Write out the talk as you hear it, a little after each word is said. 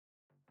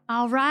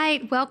All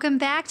right, welcome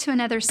back to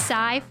another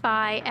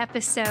sci-fi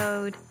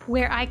episode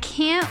where I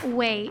can't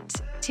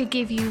wait to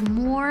give you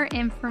more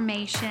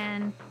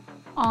information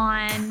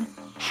on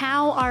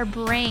how our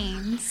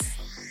brains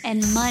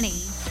and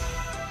money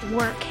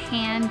work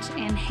hand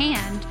in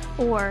hand,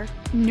 or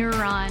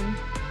neuron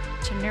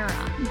to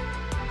neuron.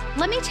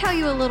 Let me tell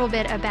you a little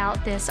bit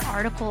about this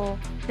article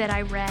that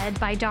I read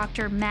by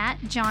Dr. Matt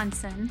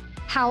Johnson,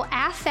 How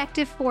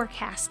Affective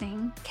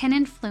Forecasting Can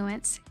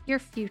Influence Your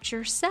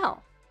Future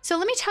Self. So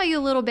let me tell you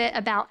a little bit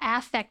about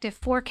affective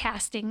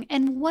forecasting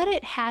and what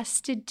it has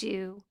to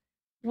do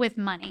with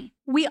money.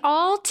 We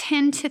all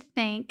tend to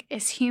think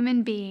as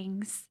human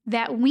beings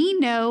that we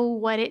know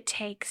what it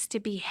takes to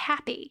be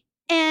happy.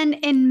 And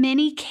in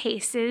many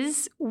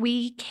cases,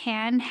 we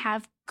can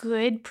have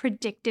good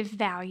predictive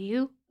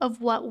value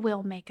of what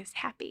will make us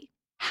happy.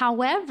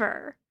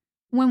 However,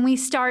 when we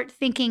start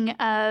thinking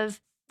of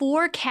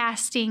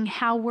forecasting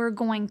how we're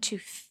going to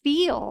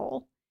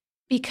feel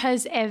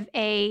because of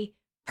a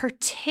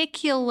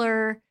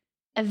particular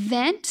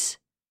event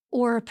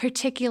or a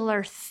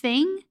particular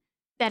thing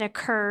that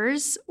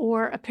occurs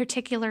or a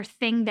particular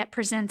thing that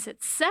presents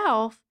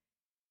itself,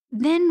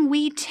 then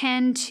we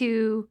tend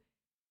to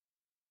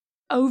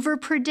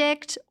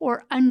overpredict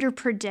or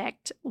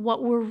underpredict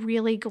what we're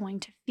really going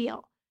to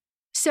feel.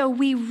 So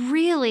we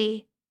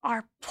really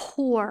are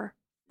poor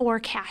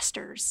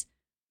forecasters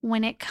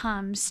when it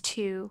comes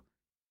to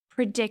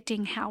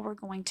predicting how we're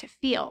going to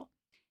feel.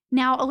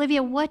 Now,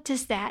 Olivia, what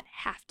does that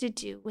have to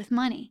do with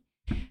money?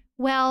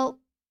 Well,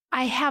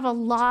 I have a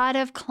lot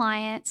of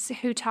clients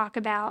who talk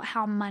about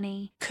how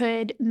money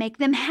could make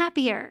them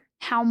happier,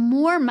 how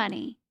more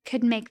money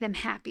could make them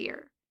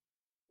happier,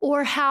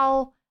 or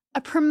how a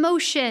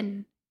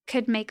promotion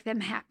could make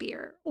them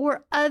happier,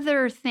 or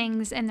other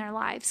things in their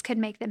lives could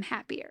make them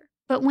happier.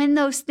 But when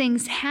those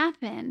things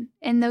happen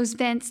and those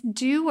events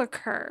do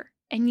occur,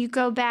 and you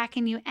go back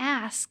and you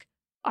ask,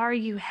 are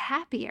you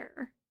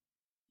happier?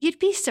 You'd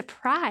be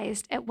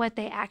surprised at what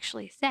they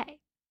actually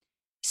say.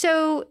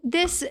 So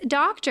this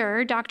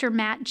doctor, Dr.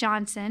 Matt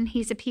Johnson,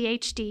 he's a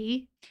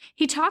PhD,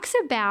 he talks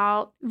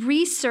about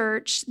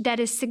research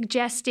that is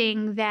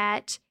suggesting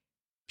that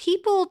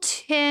people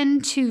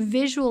tend to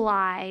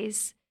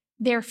visualize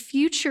their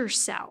future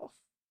self,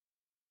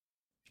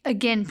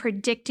 again,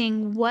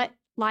 predicting what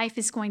life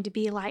is going to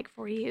be like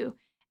for you,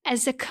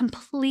 as a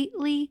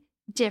completely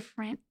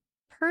different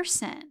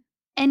person,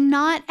 and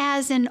not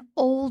as an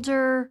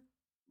older,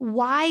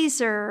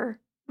 wiser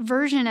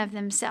version of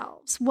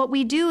themselves. What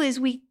we do is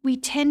we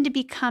tend to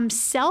become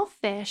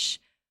selfish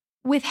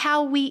with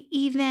how we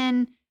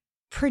even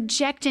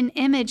project an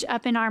image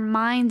up in our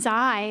mind's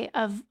eye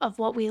of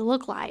what we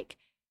look like.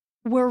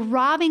 We're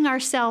robbing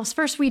ourselves.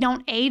 First, we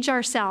don't age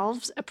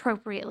ourselves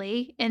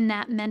appropriately in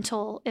that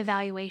mental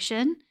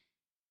evaluation.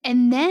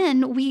 And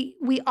then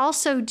we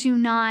also do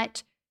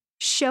not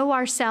show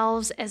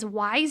ourselves as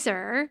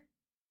wiser.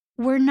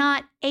 We're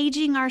not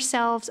aging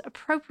ourselves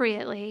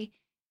appropriately.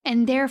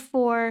 And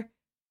therefore,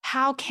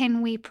 how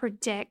can we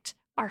predict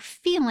our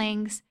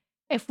feelings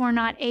if we're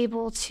not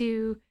able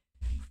to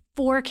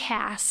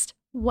forecast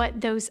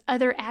what those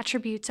other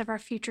attributes of our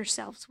future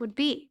selves would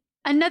be?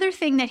 Another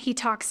thing that he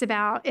talks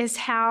about is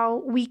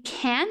how we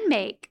can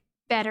make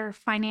better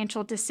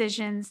financial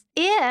decisions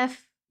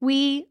if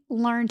we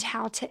learned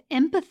how to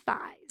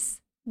empathize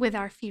with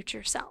our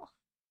future self.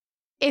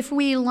 If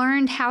we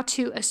learned how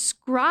to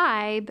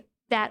ascribe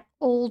that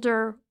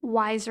older,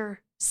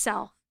 wiser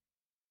self,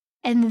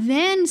 and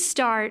then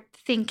start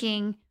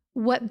thinking,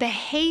 what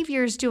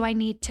behaviors do I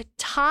need to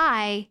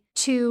tie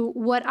to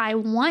what I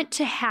want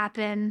to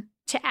happen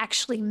to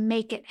actually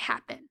make it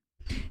happen?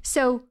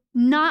 So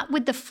not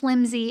with the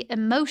flimsy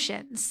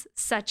emotions,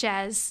 such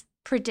as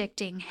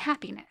predicting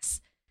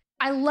happiness.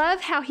 I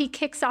love how he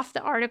kicks off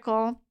the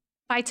article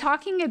by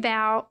talking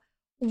about,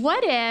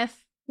 what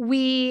if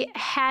we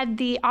had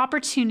the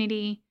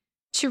opportunity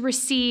to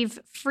receive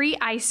free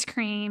ice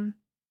cream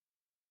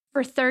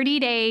for 30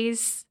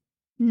 days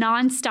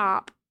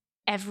nonstop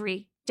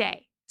every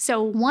day?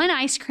 So one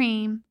ice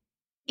cream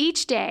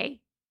each day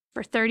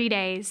for 30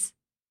 days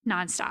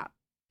nonstop.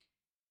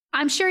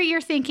 I'm sure you're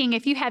thinking,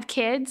 if you have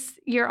kids,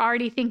 you're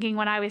already thinking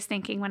what I was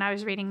thinking when I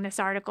was reading this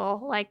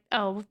article, like,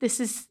 oh, this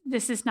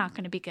is not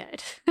going to be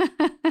good.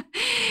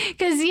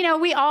 Because,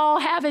 we all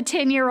have a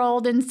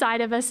 10-year-old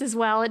inside of us as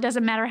well. It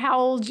doesn't matter how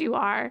old you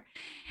are.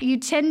 You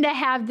tend to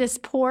have this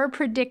poor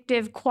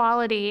predictive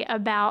quality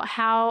about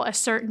how a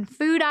certain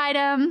food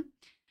item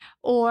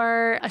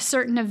or a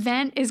certain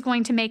event is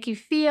going to make you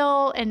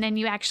feel, and then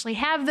you actually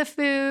have the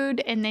food,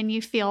 and then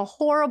you feel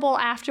horrible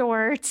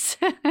afterwards.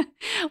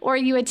 Or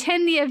you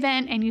attend the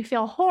event and you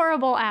feel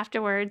horrible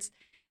afterwards.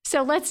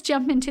 So let's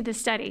jump into the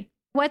study.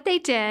 What they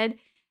did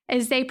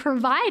is they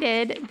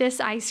provided this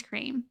ice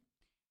cream,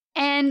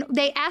 and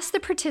they asked the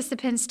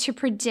participants to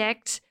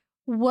predict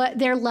what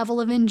their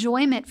level of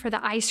enjoyment for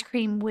the ice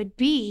cream would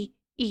be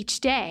each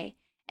day.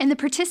 And the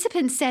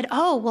participants said,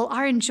 oh, well,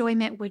 our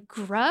enjoyment would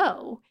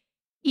grow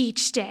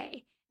each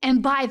day.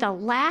 And by the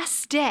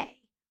last day,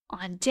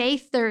 on day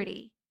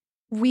 30,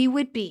 we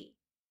would be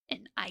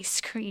an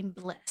ice cream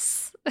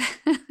bliss.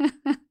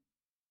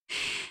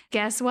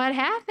 Guess what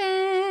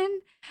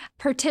happened?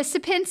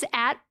 Participants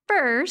at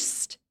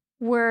first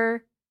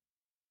were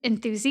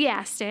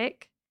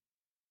enthusiastic,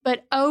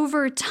 but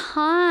over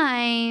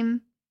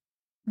time,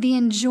 the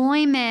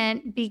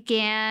enjoyment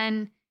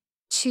began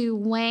to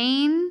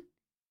wane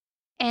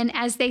and,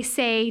 as they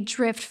say,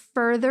 drift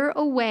further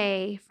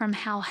away from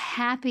how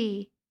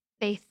happy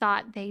they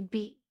thought they'd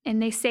be.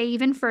 And they say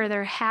even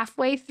further,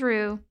 halfway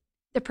through,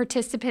 the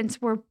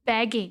participants were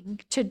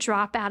begging to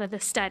drop out of the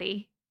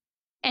study.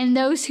 And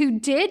those who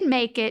did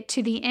make it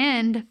to the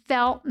end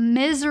felt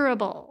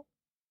miserable.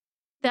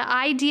 The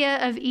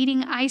idea of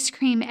eating ice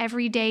cream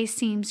every day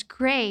seems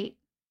great,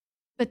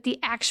 but the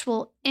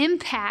actual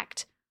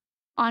impact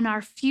on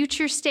our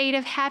future state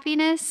of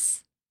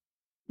happiness,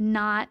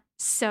 not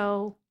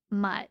so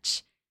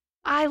much.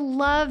 I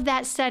love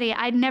that study.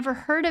 I'd never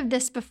heard of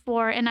this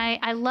before, and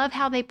I love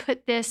how they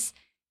put this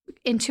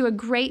into a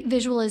great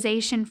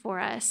visualization for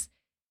us.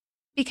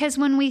 Because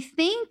when we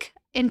think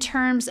in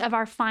terms of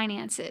our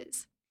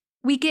finances,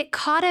 we get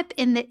caught up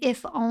in the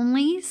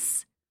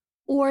if-onlys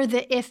or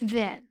the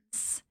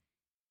if-thens.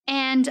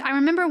 And I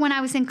remember when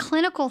I was in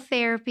clinical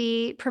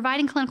therapy,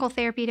 providing clinical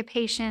therapy to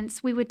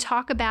patients, we would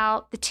talk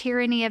about the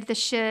tyranny of the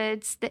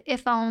shoulds, the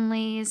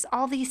if-onlys,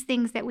 all these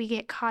things that we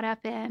get caught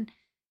up in.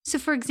 So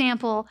for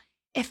example,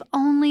 if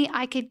only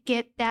I could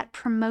get that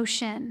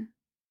promotion,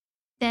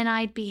 then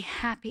I'd be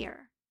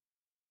happier.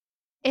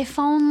 If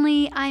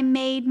only I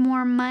made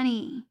more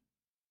money,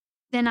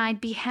 then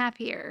I'd be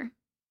happier.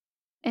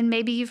 And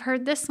maybe you've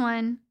heard this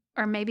one,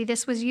 or maybe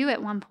this was you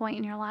at one point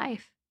in your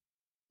life.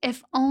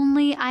 If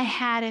only I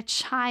had a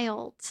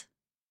child,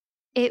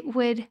 it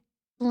would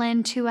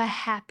lend to a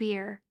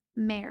happier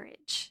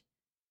marriage.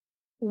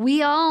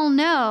 We all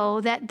know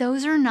that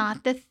those are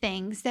not the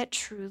things that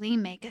truly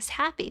make us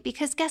happy.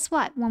 Because guess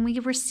what? When we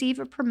receive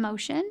a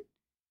promotion,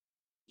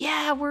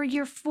 yeah, we're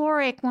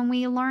euphoric when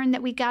we learn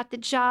that we got the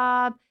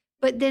job,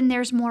 but then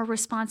there's more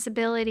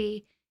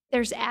responsibility.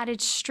 There's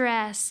added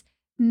stress,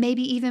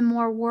 maybe even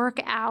more work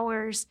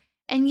hours.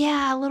 And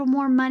yeah, a little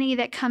more money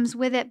that comes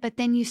with it, but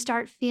then you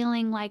start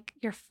feeling like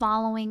you're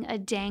following a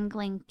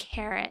dangling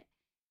carrot.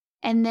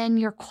 And then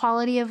your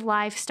quality of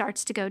life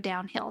starts to go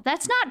downhill.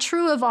 That's not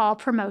true of all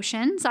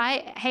promotions.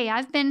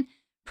 I've been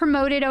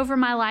promoted over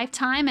my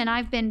lifetime, and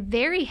I've been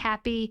very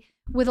happy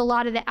with a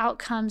lot of the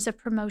outcomes of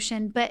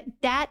promotion, but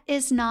that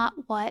is not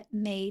what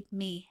made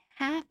me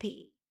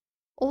happy,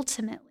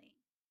 ultimately.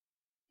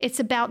 It's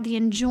about the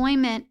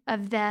enjoyment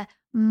of the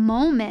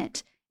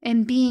moment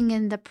and being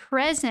in the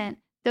present.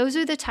 Those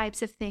are the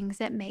types of things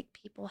that make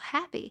people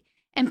happy.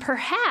 And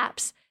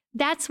perhaps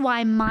that's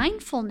why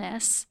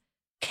mindfulness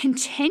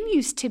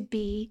continues to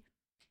be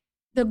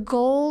the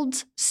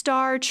gold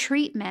star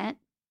treatment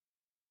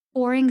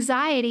for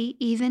anxiety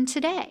even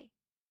today,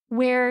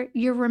 where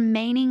you're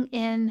remaining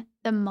in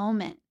the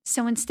moment.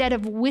 So instead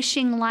of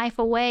wishing life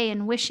away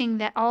and wishing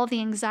that all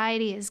the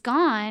anxiety is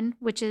gone,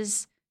 which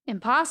is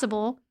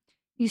impossible,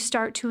 you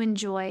start to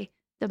enjoy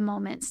the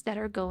moments that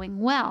are going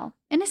well.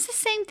 And it's the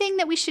same thing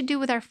that we should do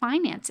with our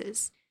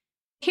finances.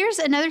 Here's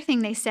another thing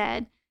they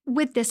said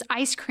with this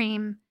ice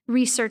cream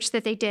research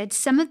that they did.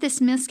 Some of this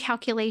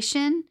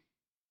miscalculation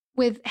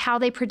with how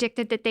they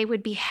predicted that they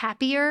would be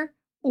happier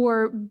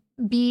or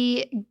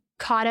be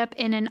caught up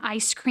in an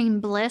ice cream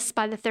bliss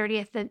by the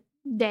 30th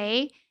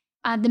day.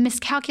 The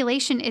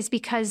miscalculation is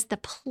because the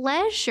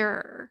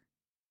pleasure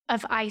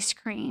of ice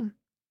cream,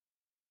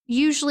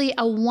 usually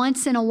a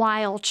once in a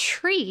while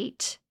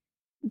treat,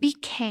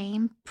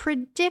 became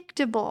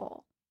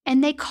predictable.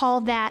 And they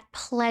call that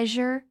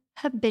pleasure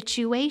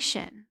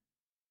habituation.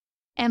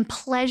 And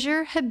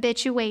pleasure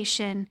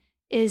habituation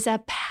is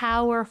a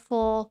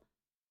powerful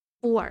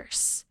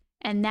force.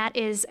 And that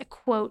is a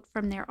quote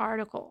from their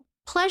article.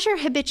 Pleasure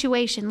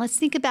habituation, let's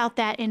think about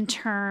that in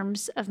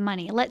terms of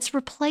money. Let's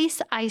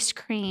replace ice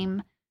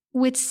cream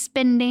with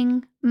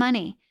spending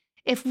money.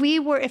 If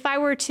I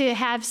were to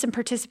have some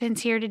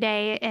participants here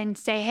today and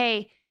say,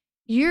 hey,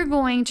 you're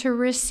going to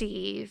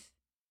receive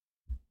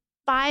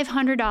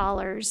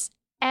 $500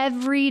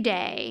 every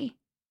day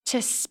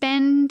to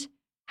spend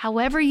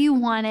however you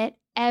want it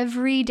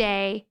every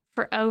day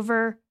for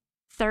over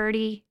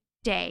 30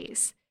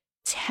 days.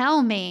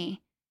 Tell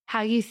me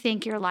how you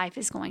think your life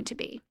is going to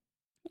be.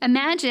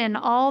 Imagine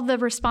all the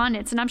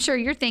respondents, and I'm sure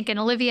you're thinking,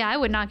 Olivia, I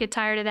would not get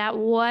tired of that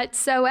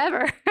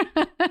whatsoever.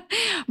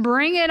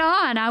 Bring it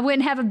on. I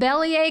wouldn't have a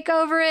bellyache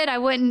over it. I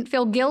wouldn't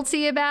feel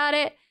guilty about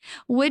it.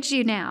 Would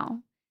you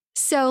now?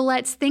 So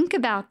let's think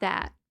about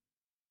that.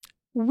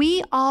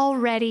 We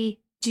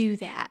already do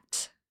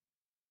that.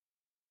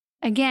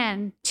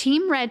 Again,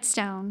 Team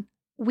Redstone,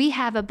 we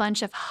have a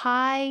bunch of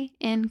high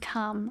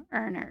income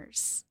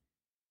earners.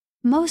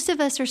 Most of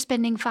us are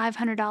spending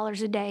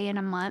 $500 a day in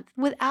a month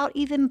without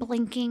even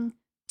blinking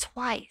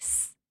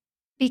twice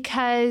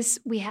because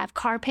we have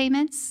car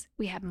payments,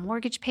 we have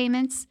mortgage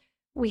payments,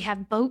 we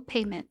have boat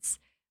payments,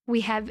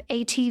 we have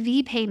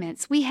ATV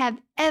payments, we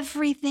have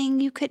everything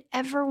you could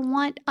ever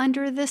want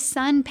under the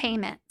sun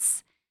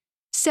payments.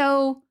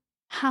 So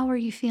how are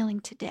you feeling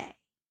today?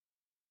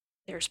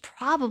 There's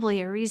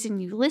probably a reason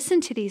you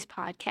listen to these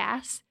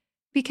podcasts,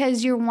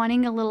 because you're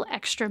wanting a little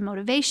extra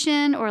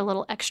motivation or a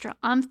little extra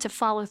oomph to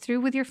follow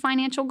through with your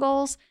financial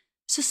goals.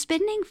 So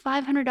spending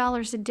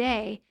 $500 a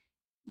day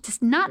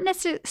does not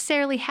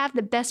necessarily have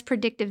the best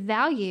predictive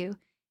value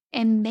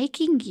in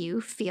making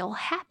you feel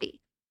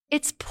happy.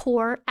 It's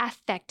poor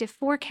affective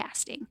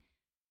forecasting.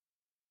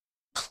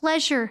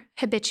 Pleasure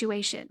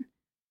habituation.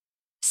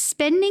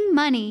 Spending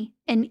money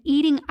and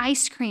eating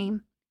ice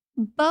cream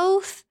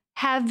both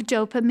have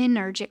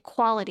dopaminergic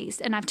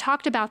qualities. And I've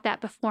talked about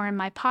that before in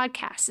my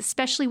podcast,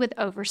 especially with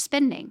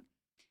overspending.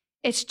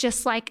 It's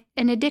just like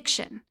an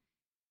addiction.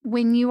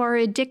 When you are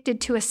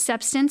addicted to a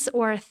substance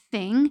or a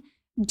thing,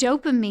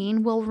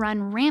 dopamine will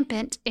run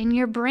rampant in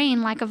your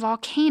brain like a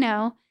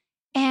volcano,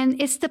 and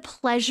it's the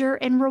pleasure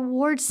and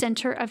reward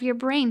center of your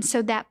brain.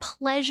 So that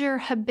pleasure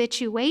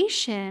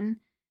habituation,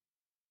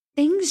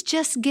 things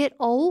just get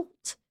old.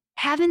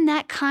 Having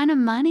that kind of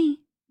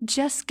money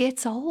just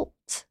gets old.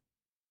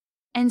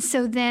 And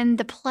so then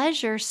the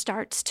pleasure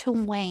starts to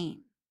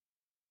wane.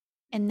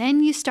 And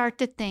then you start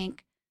to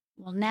think,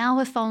 well, now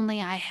if only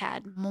I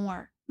had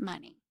more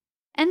money.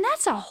 And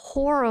that's a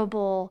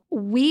horrible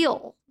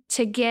wheel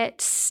to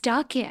get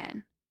stuck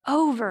in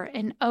over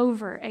and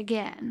over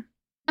again.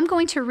 I'm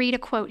going to read a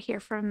quote here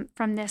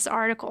from this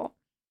article.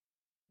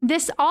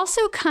 This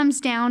also comes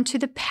down to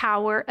the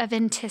power of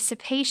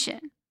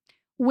anticipation,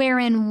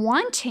 wherein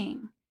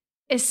wanting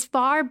is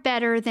far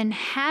better than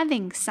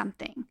having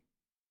something.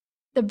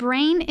 The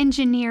brain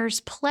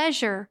engineers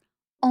pleasure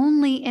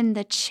only in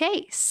the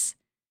chase.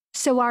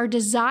 So our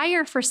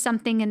desire for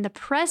something in the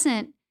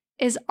present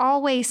is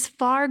always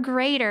far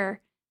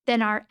greater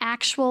than our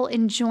actual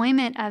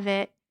enjoyment of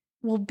it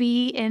will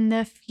be in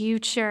the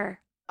future.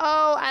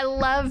 Oh, I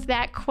love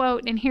that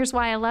quote. And here's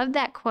why I love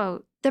that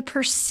quote. The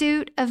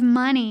pursuit of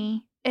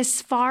money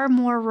is far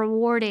more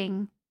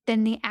rewarding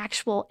than the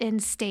actual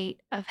end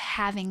state of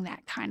having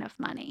that kind of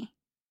money.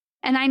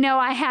 And I know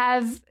I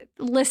have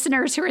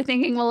listeners who are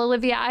thinking, well,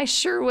 Olivia, I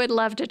sure would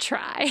love to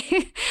try.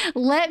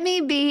 Let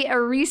me be a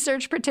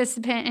research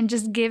participant and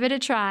just give it a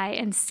try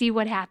and see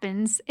what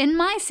happens in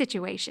my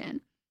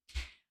situation.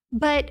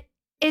 But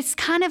it's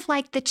kind of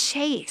like the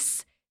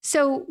chase.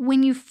 So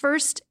when you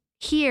first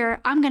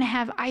hear, I'm going to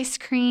have ice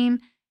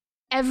cream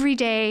every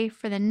day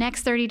for the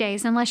next 30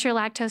 days, unless you're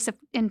lactose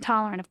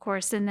intolerant, of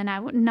course, and then I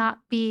would not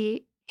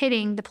be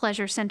hitting the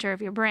pleasure center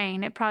of your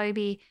brain. It'd probably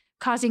be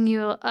causing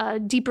you a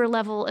deeper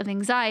level of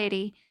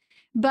anxiety,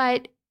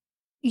 but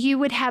you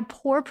would have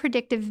poor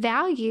predictive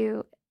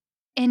value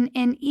in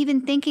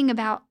even thinking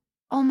about,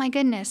 oh my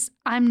goodness,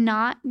 I'm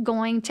not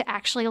going to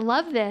actually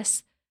love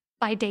this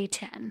by day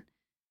 10.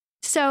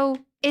 So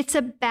it's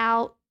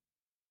about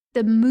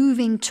the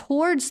moving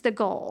towards the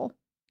goal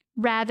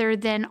rather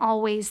than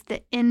always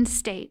the end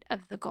state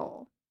of the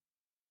goal.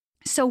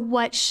 So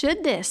what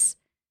should this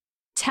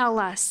tell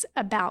us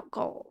about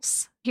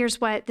goals?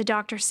 Here's what the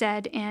doctor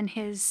said in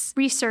his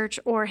research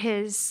or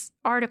his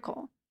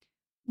article.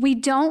 We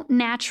don't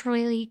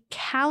naturally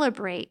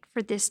calibrate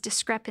for this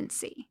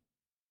discrepancy.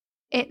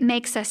 It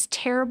makes us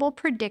terrible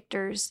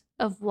predictors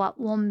of what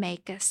will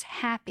make us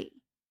happy.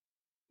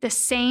 The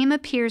same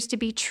appears to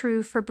be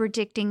true for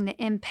predicting the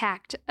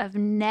impact of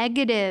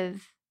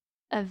negative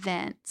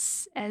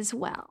events as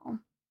well.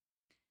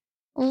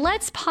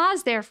 Let's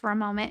pause there for a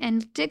moment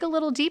and dig a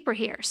little deeper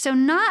here. So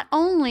not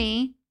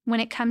only when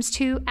it comes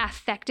to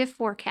affective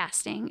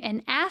forecasting,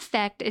 and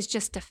affect is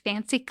just a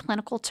fancy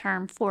clinical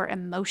term for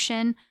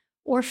emotion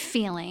or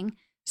feeling.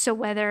 So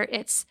whether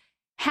it's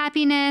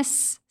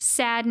happiness,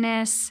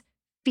 sadness,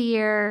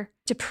 fear,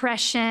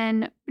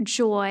 depression,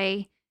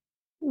 joy,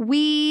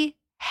 we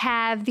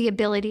have the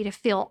ability to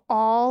feel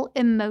all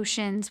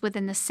emotions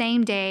within the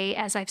same day.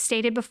 As I've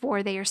stated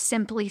before, they are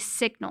simply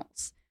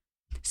signals.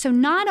 So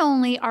not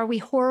only are we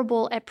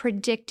horrible at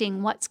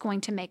predicting what's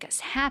going to make us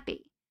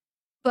happy,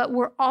 but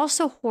we're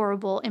also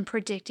horrible in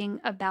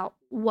predicting about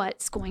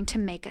what's going to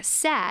make us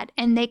sad.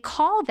 And they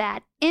call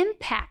that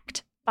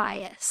impact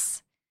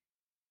bias.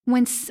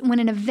 When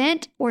an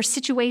event or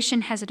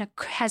situation has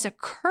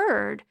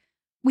occurred,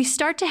 we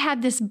start to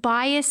have this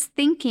bias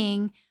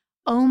thinking,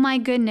 oh my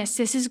goodness,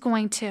 this is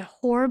going to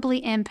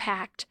horribly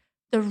impact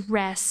the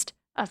rest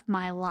of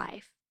my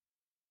life.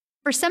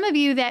 For some of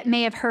you that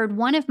may have heard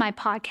one of my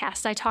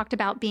podcasts, I talked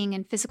about being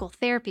in physical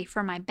therapy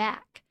for my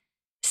back.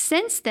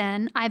 Since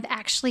then, I've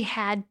actually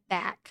had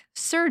back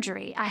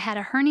surgery. I had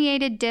a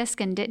herniated disc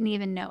and didn't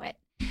even know it.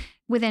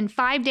 Within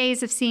 5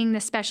 days of seeing the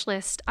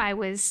specialist, I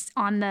was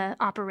on the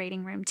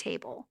operating room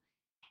table.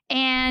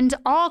 And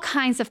all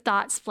kinds of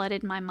thoughts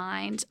flooded my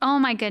mind. Oh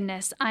my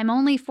goodness, I'm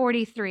only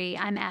 43.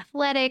 I'm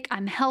athletic.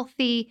 I'm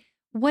healthy.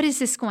 What is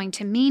this going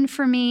to mean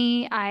for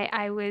me?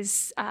 I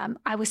was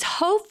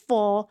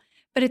hopeful,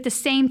 but at the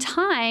same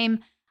time,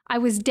 I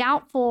was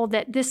doubtful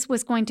that this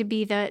was going to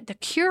be the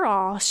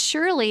cure-all.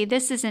 Surely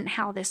this isn't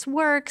how this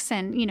works.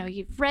 And, you know,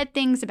 you've read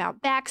things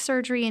about back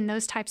surgery and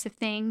those types of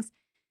things.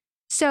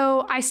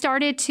 So I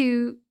started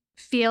to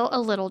feel a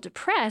little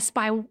depressed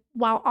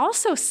while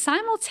also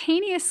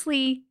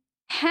simultaneously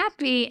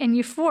happy and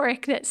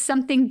euphoric that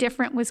something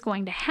different was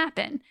going to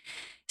happen.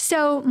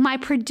 So my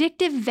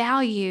predictive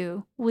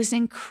value was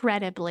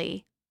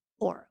incredibly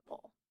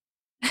horrible.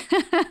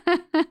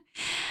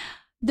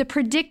 The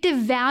predictive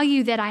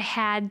value that I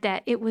had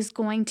that it was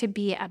going to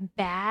be a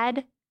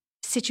bad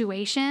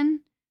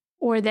situation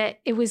or that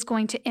it was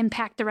going to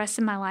impact the rest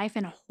of my life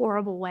in a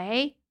horrible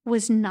way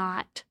was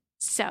not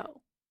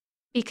so.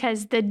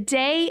 Because the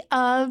day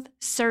of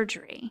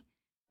surgery,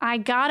 I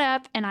got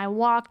up and I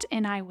walked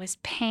and I was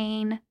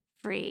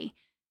pain-free.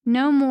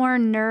 No more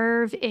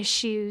nerve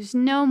issues,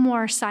 no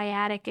more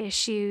sciatic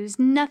issues,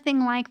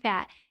 nothing like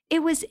that.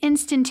 It was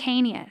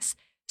instantaneous.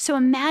 So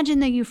imagine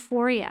the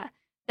euphoria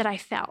that I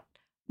felt,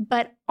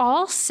 but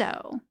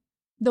also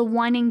the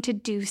wanting to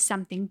do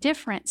something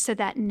different so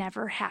that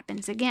never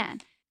happens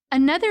again.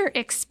 Another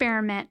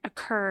experiment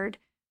occurred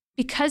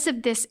because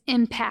of this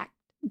impact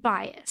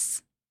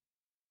bias.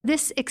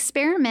 This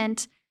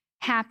experiment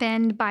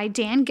happened by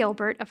Dan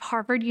Gilbert of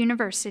Harvard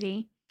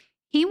University.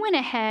 He went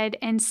ahead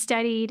and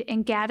studied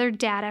and gathered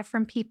data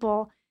from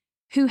people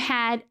who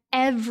had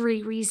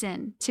every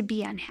reason to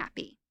be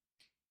unhappy.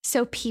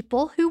 So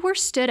people who were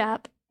stood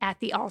up at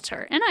the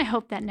altar, and I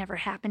hope that never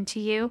happened to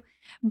you,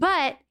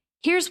 but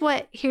here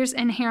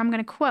I'm going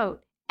to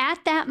quote,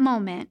 at that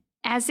moment,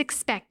 as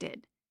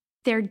expected,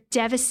 they're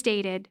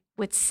devastated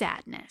with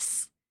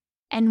sadness.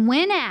 And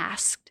when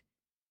asked,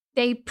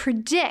 they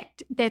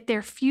predict that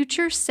their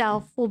future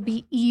self will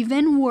be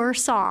even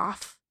worse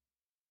off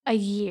a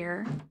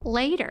year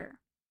later.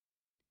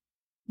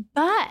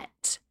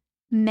 But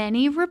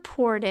many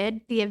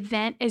reported the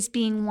event as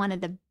being one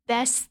of the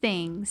best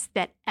things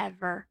that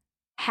ever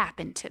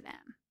happened to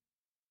them.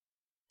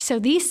 So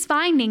these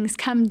findings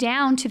come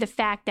down to the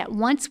fact that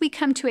once we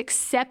come to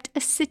accept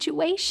a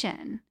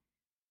situation,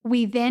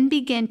 we then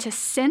begin to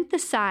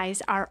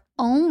synthesize our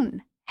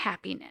own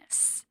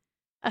happiness,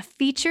 a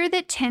feature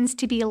that tends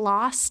to be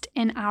lost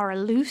in our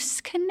loose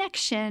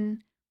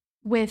connection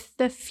with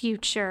the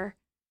future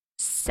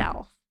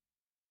self.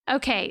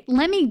 Okay,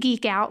 let me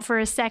geek out for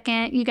a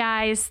second, you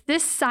guys.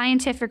 This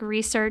scientific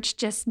research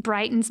just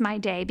brightens my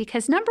day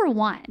because number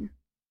one,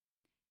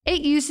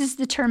 it uses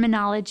the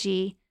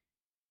terminology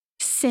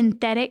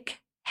synthetic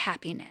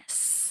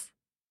happiness.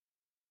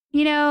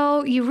 You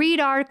know, you read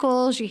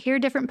articles, you hear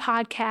different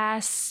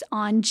podcasts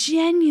on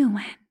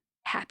genuine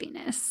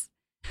happiness.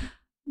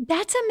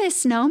 That's a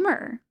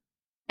misnomer.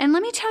 And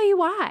let me tell you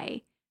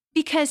why.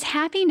 Because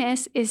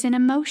happiness is an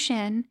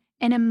emotion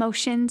and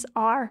emotions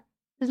are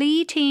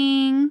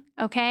fleeting,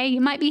 okay?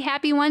 You might be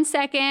happy 1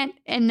 second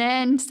and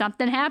then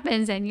something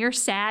happens and you're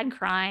sad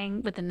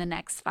crying within the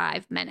next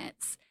 5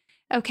 minutes,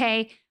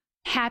 okay?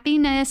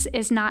 Happiness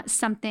is not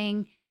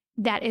something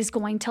that is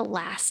going to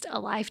last a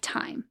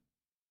lifetime,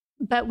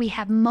 but we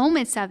have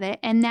moments of it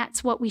and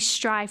that's what we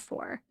strive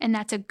for and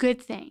that's a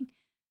good thing.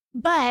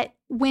 But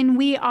when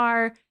we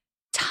are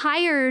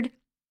tired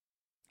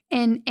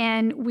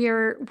and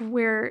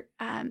we're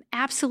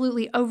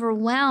absolutely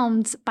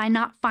overwhelmed by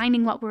not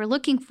finding what we're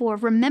looking for,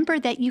 remember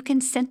that you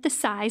can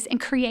synthesize and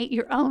create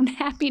your own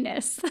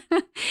happiness.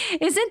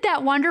 Isn't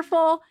that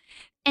wonderful?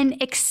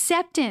 And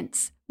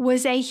acceptance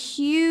was a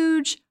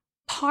huge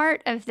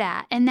part of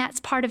that. And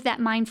that's part of that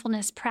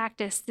mindfulness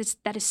practice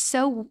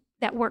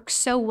that works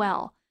so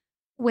well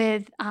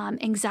with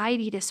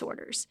anxiety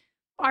disorders.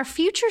 Our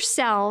future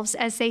selves,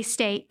 as they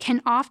state,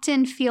 can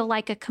often feel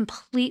like a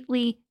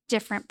completely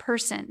different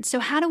person. So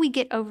how do we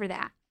get over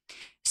that?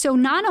 So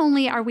not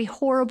only are we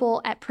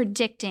horrible at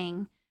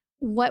predicting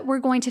what we're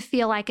going to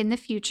feel like in the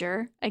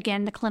future,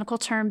 again, the clinical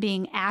term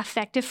being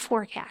affective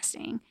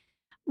forecasting,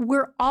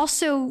 we're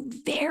also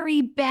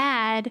very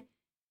bad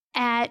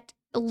at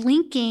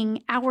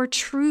linking our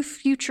true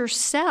future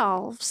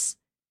selves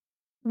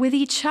with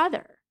each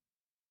other.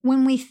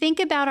 When we think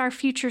about our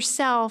future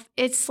self,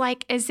 it's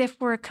like as if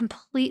we're a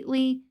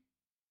completely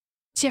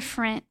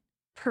different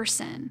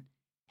person.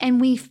 And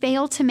we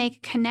fail to make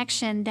a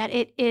connection that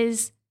it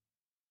is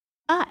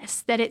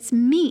us, that it's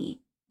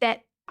me,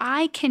 that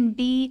I can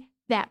be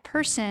that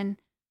person.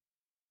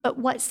 But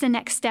what's the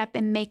next step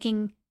in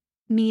making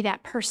me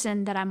that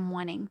person that I'm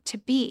wanting to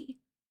be?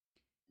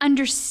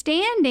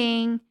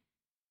 Understanding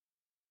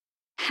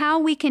how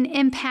we can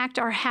impact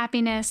our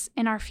happiness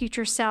and our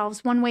future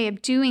selves, one way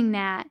of doing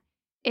that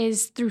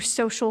is through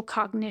social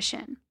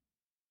cognition.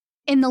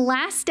 In the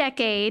last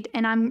decade,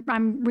 and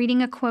I'm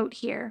reading a quote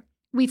here,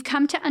 we've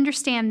come to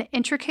understand the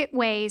intricate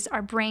ways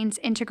our brains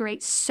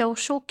integrate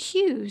social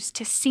cues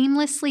to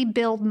seamlessly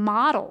build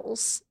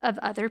models of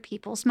other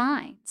people's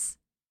minds.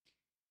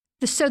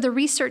 So the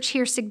research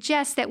here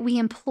suggests that we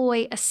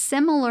employ a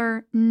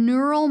similar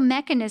neural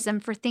mechanism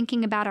for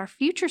thinking about our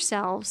future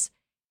selves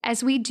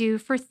as we do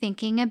for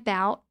thinking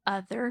about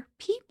other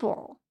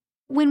people.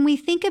 When we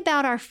think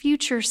about our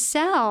future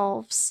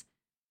selves,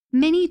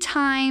 many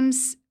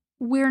times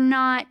we're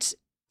not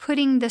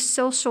putting the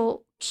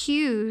social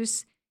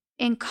cues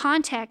in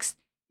context,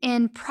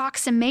 in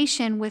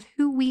proximation with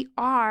who we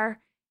are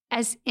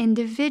as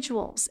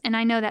individuals. And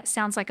I know that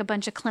sounds like a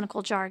bunch of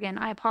clinical jargon.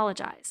 I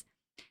apologize.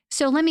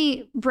 So let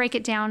me break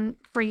it down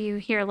for you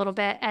here a little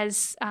bit,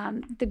 as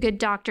the good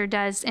doctor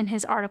does in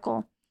his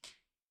article.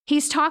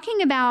 He's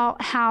talking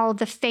about how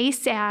the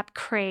Face app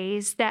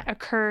craze that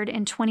occurred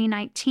in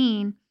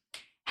 2019,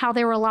 how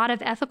there were a lot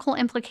of ethical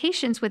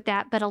implications with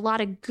that, but a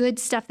lot of good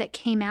stuff that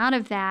came out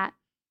of that.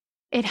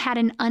 It had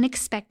an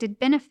unexpected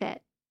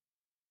benefit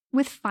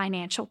with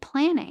financial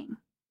planning.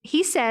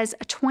 He says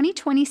a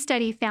 2020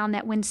 study found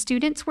that when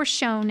students were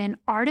shown an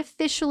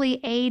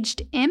artificially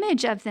aged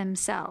image of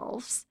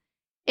themselves,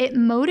 it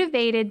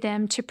motivated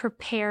them to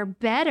prepare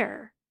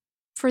better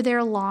for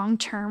their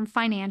long-term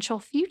financial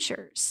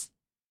futures.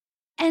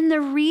 And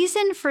the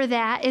reason for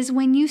that is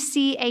when you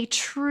see a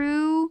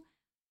true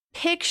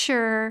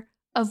picture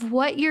of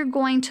what you're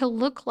going to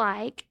look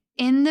like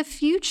in the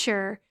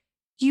future,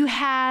 you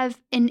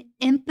have an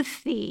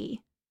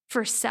empathy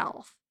for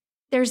self.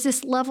 There's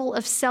this level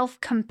of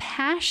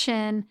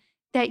self-compassion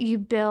that you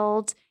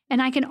build.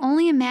 And I can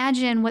only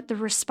imagine what the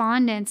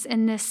respondents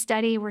in this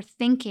study were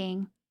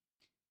thinking.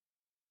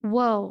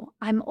 Whoa,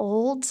 I'm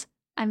old,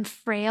 I'm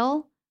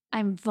frail,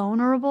 I'm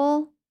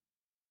vulnerable.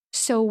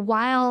 So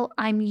while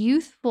I'm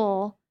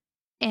youthful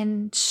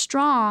and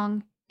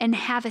strong and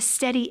have a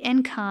steady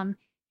income,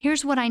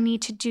 here's what I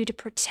need to do to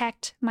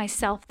protect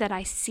myself that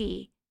I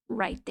see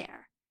right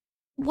there.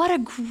 What a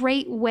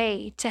great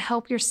way to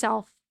help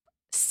yourself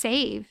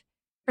save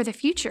for the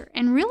future.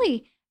 And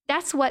really,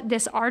 that's what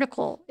this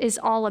article is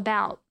all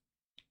about.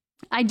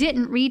 I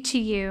didn't read to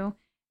you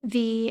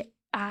the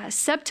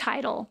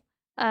subtitle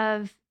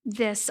of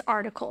this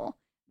article,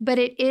 but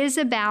it is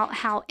about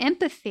how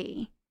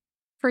empathy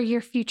for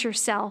your future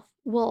self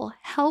will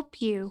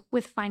help you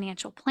with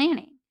financial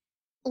planning.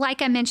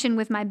 Like I mentioned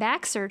with my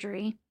back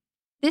surgery,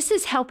 this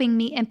is helping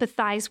me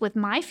empathize with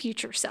my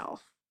future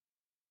self,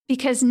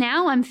 because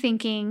now I'm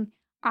thinking,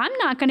 I'm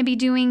not going to be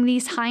doing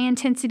these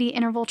high-intensity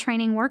interval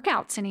training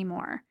workouts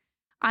anymore.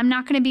 I'm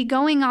not going to be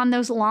going on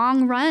those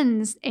long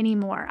runs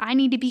anymore. I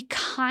need to be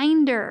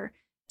kinder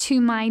to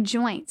my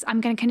joints.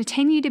 I'm going to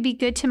continue to be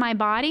good to my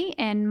body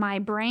and my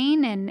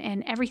brain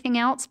and everything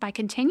else by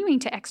continuing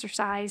to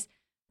exercise,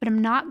 but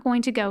I'm not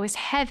going to go as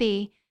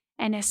heavy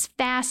and as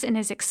fast and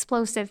as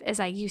explosive as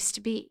I used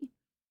to be.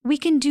 We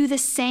can do the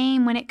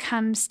same when it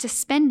comes to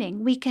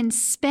spending. We can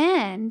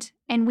spend,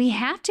 and we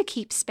have to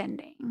keep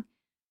spending,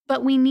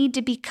 but we need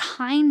to be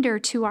kinder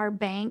to our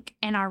bank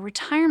and our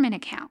retirement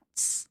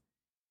accounts.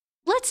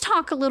 Let's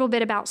talk a little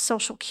bit about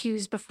social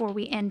cues before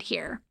we end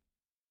here.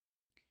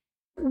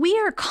 We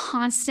are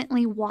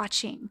constantly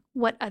watching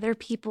what other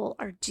people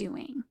are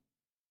doing.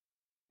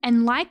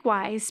 And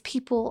likewise,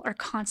 people are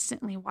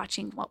constantly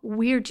watching what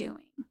we're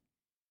doing.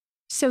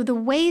 So the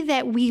way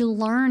that we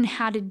learn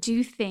how to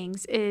do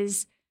things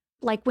is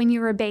like when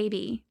you're a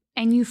baby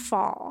and you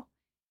fall.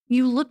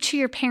 You look to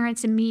your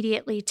parents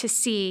immediately to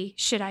see,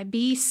 should I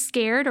be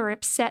scared or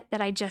upset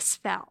that I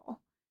just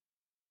fell?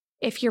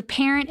 If your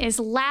parent is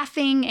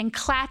laughing and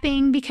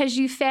clapping because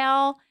you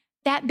fell,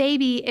 that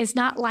baby is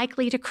not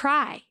likely to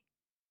cry.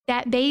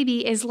 That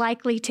baby is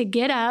likely to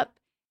get up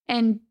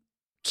and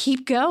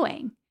keep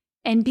going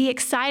and be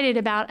excited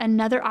about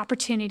another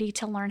opportunity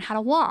to learn how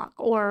to walk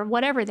or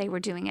whatever they were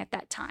doing at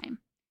that time.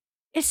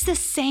 It's the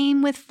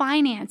same with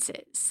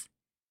finances.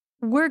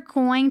 We're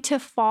going to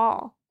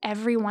fall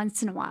every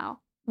once in a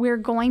while. We're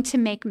going to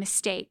make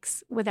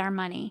mistakes with our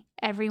money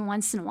every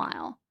once in a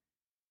while.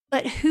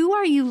 But who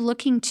are you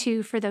looking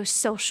to for those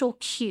social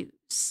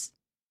cues?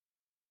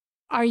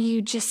 Are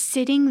you just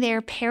sitting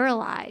there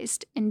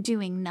paralyzed and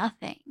doing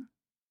nothing?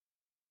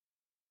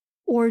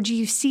 Or do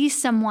you see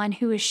someone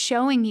who is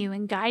showing you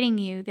and guiding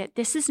you that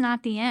this is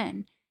not the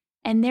end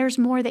and there's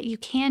more that you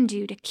can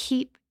do to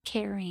keep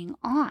carrying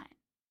on?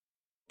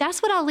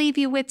 That's what I'll leave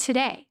you with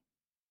today.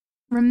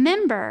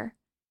 Remember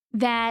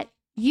that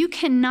you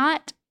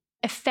cannot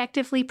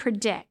effectively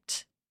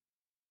predict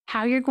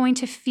how you're going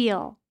to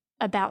feel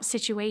about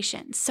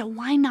situations. So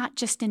why not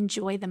just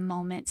enjoy the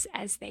moments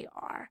as they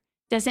are?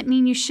 Doesn't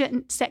mean you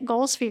shouldn't set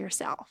goals for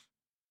yourself,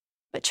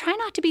 but try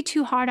not to be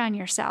too hard on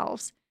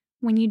yourselves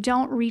when you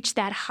don't reach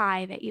that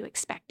high that you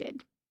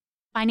expected.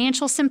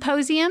 Financial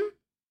Symposium,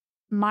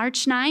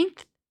 March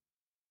 9th.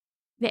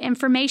 The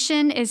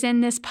information is in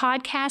this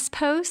podcast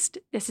post.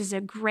 This is a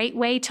great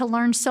way to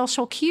learn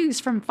social cues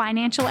from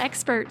financial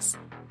experts,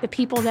 the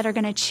people that are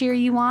going to cheer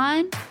you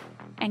on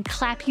and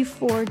clap you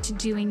forward to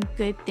doing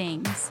good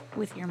things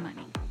with your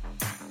money.